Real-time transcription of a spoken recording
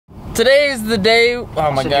Today's the day.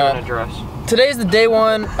 Oh my god. Today's the day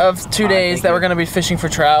one of 2 days that we're gonna be fishing for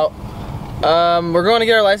trout. We're going to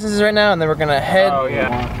get our licenses right now, and then we're gonna head. Oh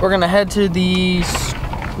yeah. We're gonna head to the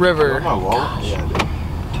river.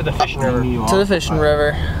 To the fishing river. To the fishing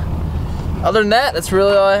river. Other than that, that's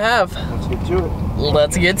really all I have. Let's get to it.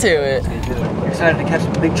 Let's get to it. Excited to catch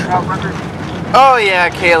some big trout, Rucker? Oh yeah,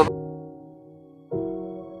 Caleb.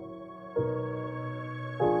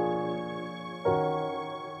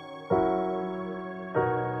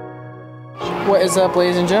 What is up,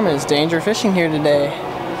 ladies and gentlemen? It's Danger Fishing here today.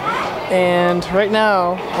 And right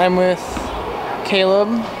now, I'm with Caleb,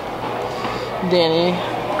 Danny,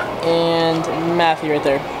 and Matthew right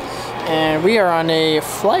there. And we are on a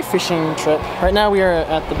fly fishing trip. Right now we are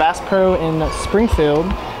at the Bass Pro in Springfield.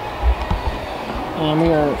 And we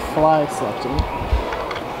are fly selecting.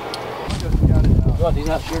 What, he's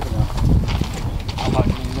not sure now. I'm not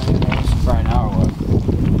getting this for right now or what?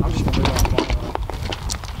 I'm just gonna do it.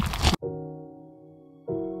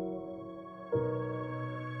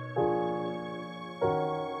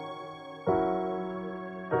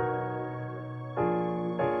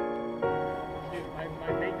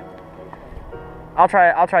 I'll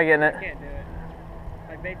try getting it. I can't do it.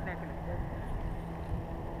 My bait's not gonna work.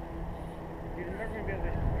 Dude, I'm never gonna be able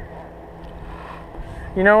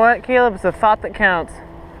to. You know what, Caleb? It's the thought that counts.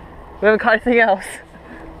 We haven't caught anything else.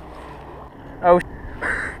 Oh,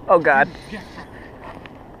 oh God.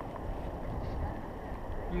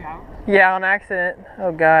 You have? Yeah, on accident.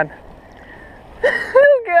 Oh God.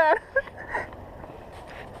 Oh God.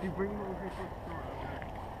 You bring me over here for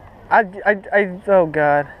the oh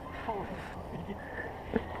God.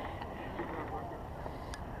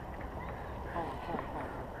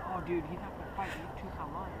 Oh, dude, he's not gonna fight. He's too far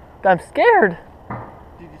line. I'm scared.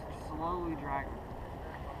 Dude, just slowly drag him.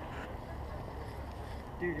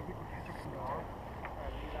 Dude, if we can catch up some GAR.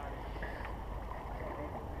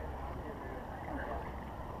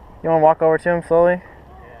 You want to walk over to him slowly?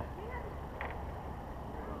 Yeah.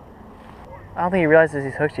 I don't think he realizes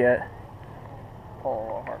he's hooked yet. Pull a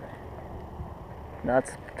little harder. No,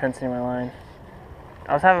 it's tensing my line.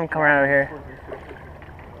 I was having him come around over here.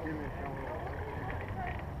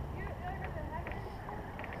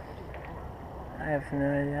 I have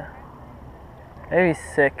no idea. Maybe he's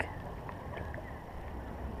sick.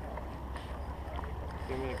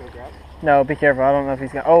 You want me to go grab? No, be careful. I don't know if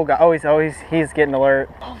he's gonna. Oh God! Oh, he's getting alert.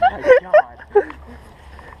 Oh my God!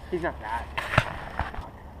 He's not that.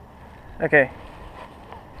 Okay.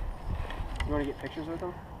 You want to get pictures with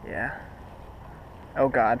him? Yeah. Oh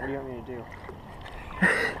God. What do you want me to do?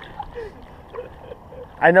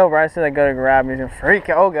 I know right as soon as I go to grab him, he's gonna freak.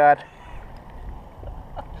 Oh God.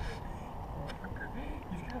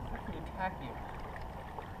 He's gonna fucking attack you.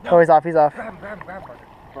 Oh, he's off. He's off. Grab him, Parker.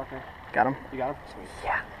 Parker. Got him. You got him? Sweet.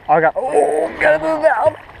 Yeah. Oh, I got. Oh, got him in the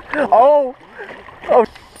mouth. Oh. Oh.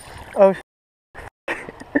 Oh.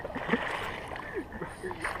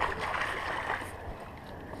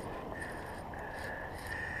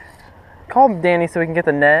 Call him Danny so we can get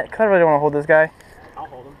the net. Cause I really don't want to hold this guy. I'll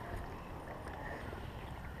hold him.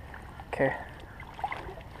 Okay.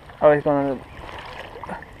 Oh, he's going under.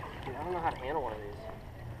 Dude, I don't know how to handle one of these.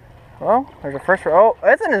 Well, there's a first. Oh,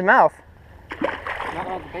 it's in his mouth. The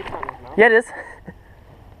bait's not in his mouth. Yeah, it is.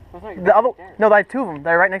 The other. No, I have two of them.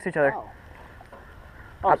 They're right next to each other.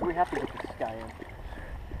 Oh, so we have to get this guy in.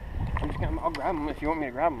 I'll grab him if you want me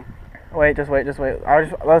to grab him. Wait, just wait.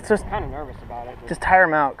 Let's just. I'm kind of nervous about it. Just tire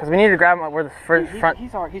him out, because we need to grab him where the front.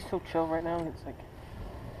 He's alright. He's so chill right now. It's like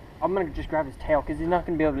I'm gonna just grab his tail because he's not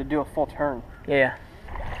gonna be able to do a full turn. Yeah.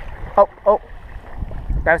 Oh.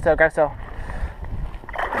 Grab his tail.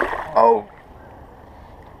 Oh.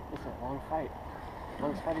 This is a long fight.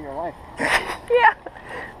 Longest fight of your life. Yeah.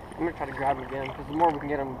 I'm gonna try to grab him again because the more we can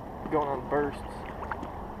get him going on bursts.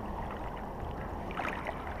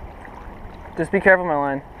 Just be careful, my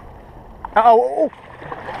line. Oh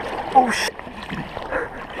shit.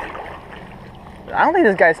 I don't think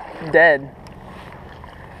this guy's dead.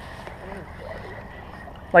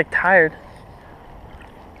 Like tired.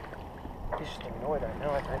 He's just annoyed right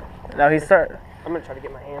now, I think. No, he's start. I'm gonna try to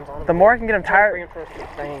get my hands on him. The more I can get him tired.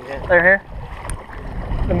 They're here.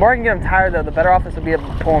 The more I can get him tired, though, the better off this will be able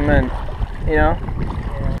to pull him in. You know.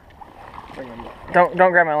 Yeah. Don't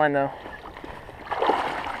grab my line though.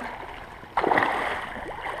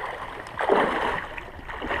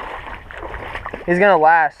 He's gonna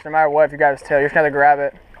last no matter what if you grab his tail. You're just gonna grab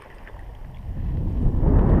it.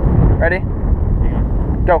 Ready?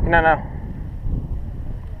 Yeah. Go. No. I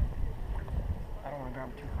don't want to grab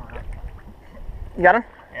him too far up. You got him?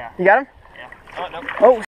 Yeah. You got him? Yeah. Oh, no.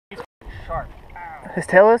 Oh. He's sharp. Ow. His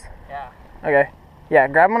tail is? Yeah. Okay. Yeah,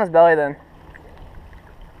 grab him on his belly then.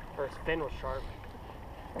 Or his fin was sharp.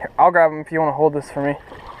 Here, I'll grab him if you want to hold this for me.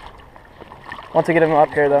 Once we get him up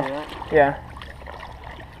here though. Yeah.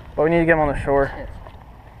 But we need to get him on the shore.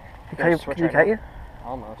 Did you cut you?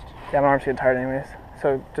 Almost. Yeah, my arms get tired anyways.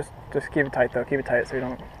 So just keep it tight though. Keep it tight so you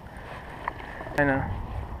don't. I know.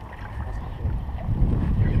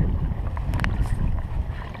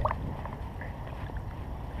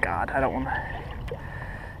 God, I don't want to.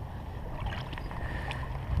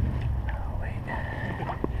 Oh, wait.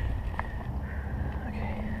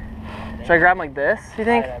 Okay. Should I grab him like this, you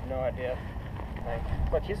think? I have no idea.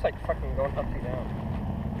 Look, he's like fucking going upside down.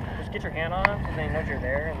 Just get your hand on him so then he knows you're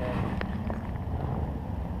there and then...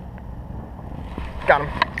 Got him.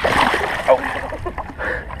 Oh.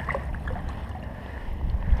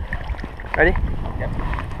 Ready? Yep.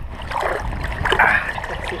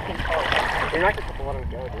 You're not gonna let him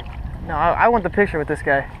go, dude. No, I want the picture with this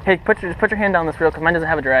guy. Hey, just put your hand down this reel because mine doesn't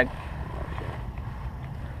have a drag.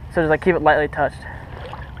 So just like keep it lightly touched.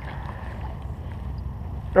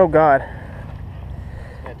 Oh God.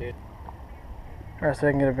 Yeah, dude. Alright, so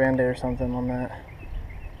I can get a band-aid or something on that.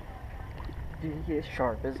 Dude, he is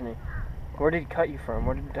sharp, isn't he? Where did he cut you from?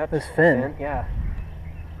 Where did he touch? His fin. Yeah.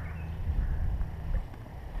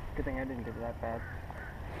 Good thing I didn't get it that bad.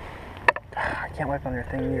 I can't wipe on your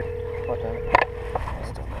thing either. Watch out.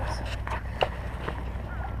 Let's do this.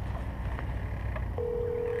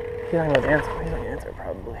 He's not gonna answer. He's not gonna answer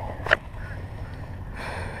probably.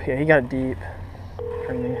 Yeah, he got it deep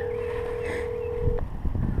for me.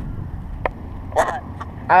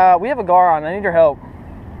 We have a GAR on. I need your help.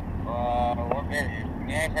 We're busy.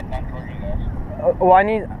 Yeah, I said not towards you guys. Well, I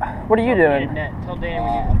need. What are you doing? Tell Danny we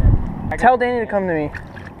need a net. Tell Danny to come to me.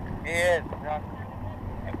 He is.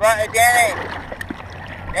 Danny!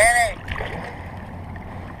 Danny!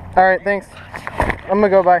 All right, thanks. I'm gonna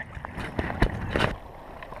go. Bye.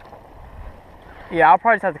 Yeah, I'll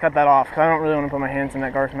probably just have to cut that off because I don't really want to put my hands in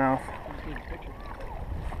that GAR's mouth.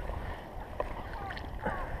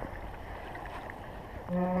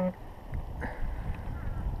 You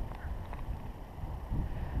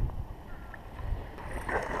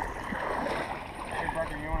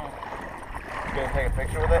gonna take a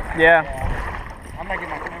picture with it? Yeah. I'm gonna get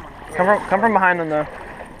my camera. Come from behind them though.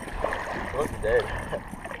 Looks dead.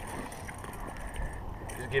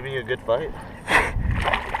 He's giving you a good fight.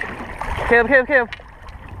 Caleb.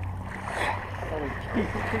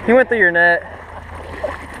 He went through your net.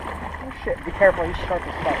 Oh shit, be careful, he's sharp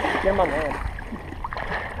as fuck. Get him on the hand.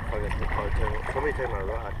 Somebody take my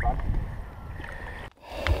rod.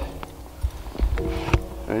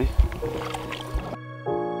 Ready?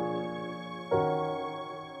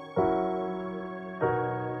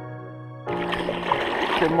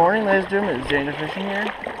 Good morning, ladies and gentlemen. It's Danger Fishing here.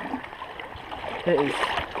 It is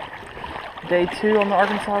day 2 on the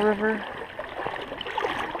Arkansas River.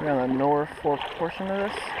 We're on the North Fork portion of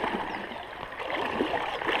this.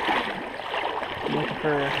 I'm looking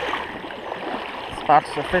for spots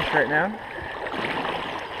to fish right now.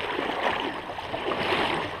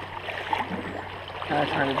 Kind of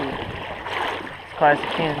trying to be as quiet as I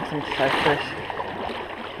can since I fish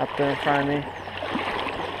up there in front of me.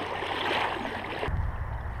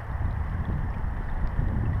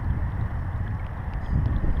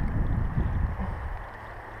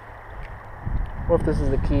 What if this is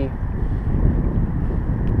the key?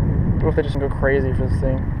 What if they just go crazy for this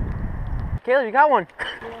thing? Caleb, you got one!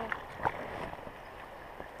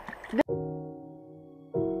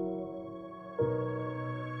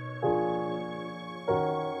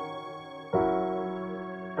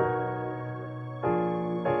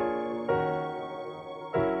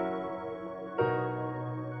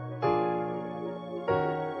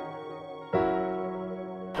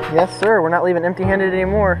 Yes, sir. We're not leaving empty-handed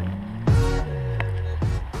anymore.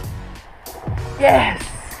 Yes!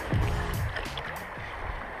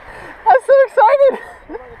 I'm so excited!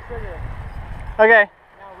 Okay.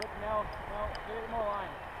 Now, get it more line.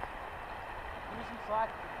 Give me some slack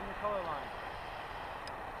in the color line.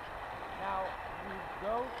 Now, when you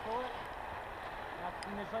go, pull it. Now,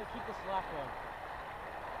 just like keep the slack low.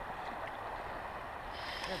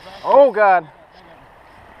 Oh, God.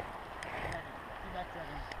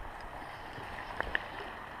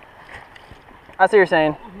 I see what you're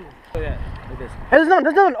saying. Oh, yeah. Like this. Hey, there's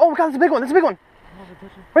another one. Oh, my God, that's a big one. That's a big one.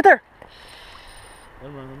 Right there. Let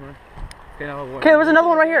him run. Okay, now what? Okay, there's another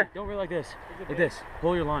one right here. Don't reel like this. Like this.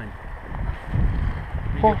 Pull your line.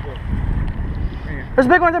 Pull. There's a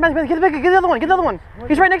big one. Get the other one. Get the other one.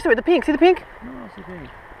 He's right next to it. The pink. See the pink? No, I see pink.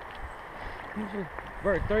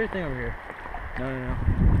 Bert, throw your thing over here. No.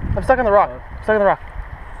 I'm stuck on the rock. Is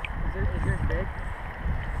yours big?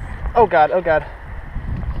 Oh, God.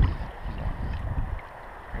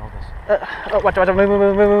 Watch,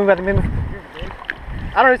 move.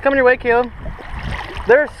 I don't know, he's coming your way, Caleb.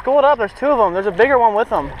 They're schooled up, there's two of them. There's a bigger one with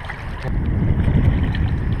them.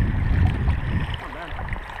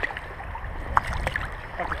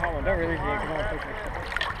 Don't release it.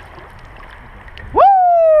 Woo!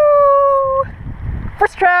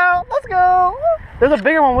 First trout, let's go! There's a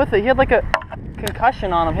bigger one with it. He had like a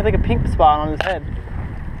concussion on him. He had like a pink spot on his head.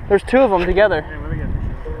 There's two of them together. Yeah, really good.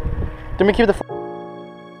 Did we keep the